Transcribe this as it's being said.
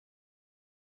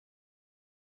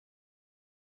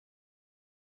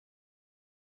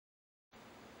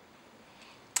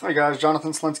Hi guys,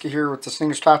 Jonathan Slinsky here with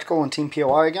Distinguished Tactical and Team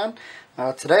POI again.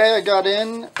 Today I got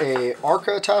in a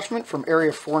Arca attachment from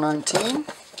Area 419.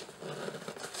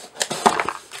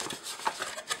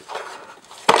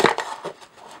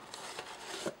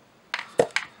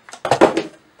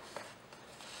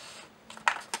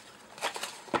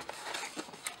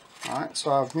 Alright,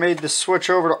 so I've made the switch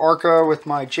over to Arca with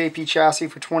my JP chassis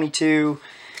for 22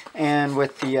 and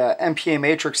with the MPA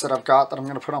matrix that I've got that I'm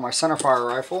going to put on my centerfire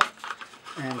rifle.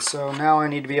 And so now I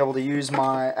need to be able to use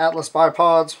my Atlas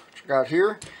Bipods, which I got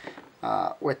here,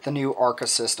 with the new Arca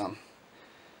system.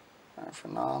 For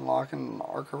non-locking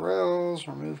Arca rails,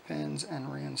 remove pins, and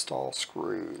reinstall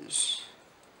screws.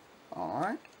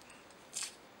 Alright.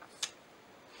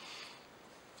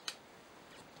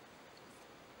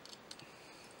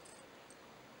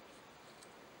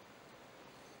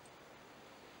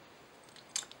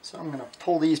 So I'm going to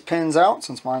pull these pins out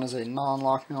since mine is a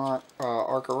non-locking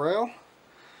Arca rail.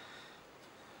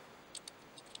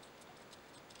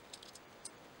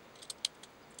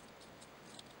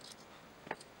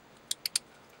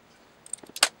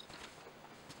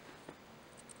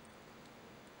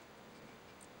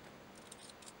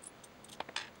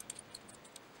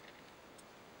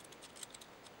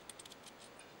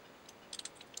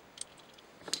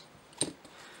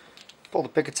 Pull the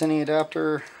Picatinny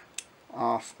adapter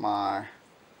off my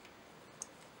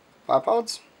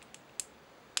bipods.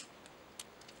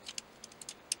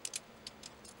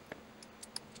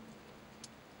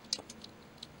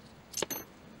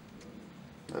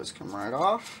 Those come right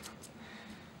off.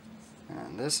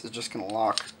 And this is just going to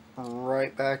lock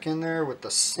right back in there with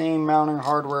the same mounting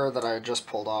hardware that I just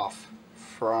pulled off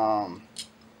from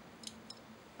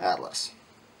Atlas.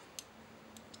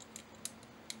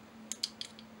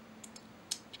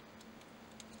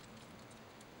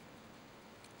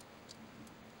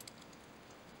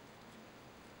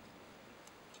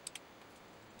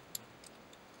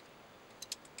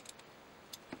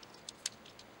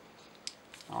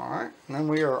 Alright, and then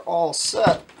we are all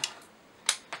set.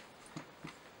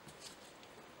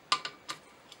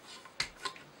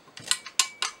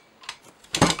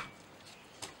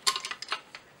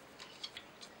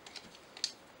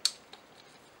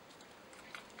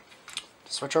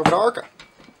 Switch over to Arca.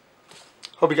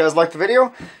 Hope you guys liked the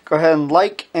video. Go ahead and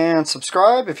like and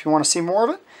subscribe if you want to see more of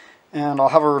it. And I'll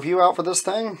have a review out for this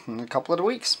thing in a couple of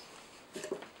weeks.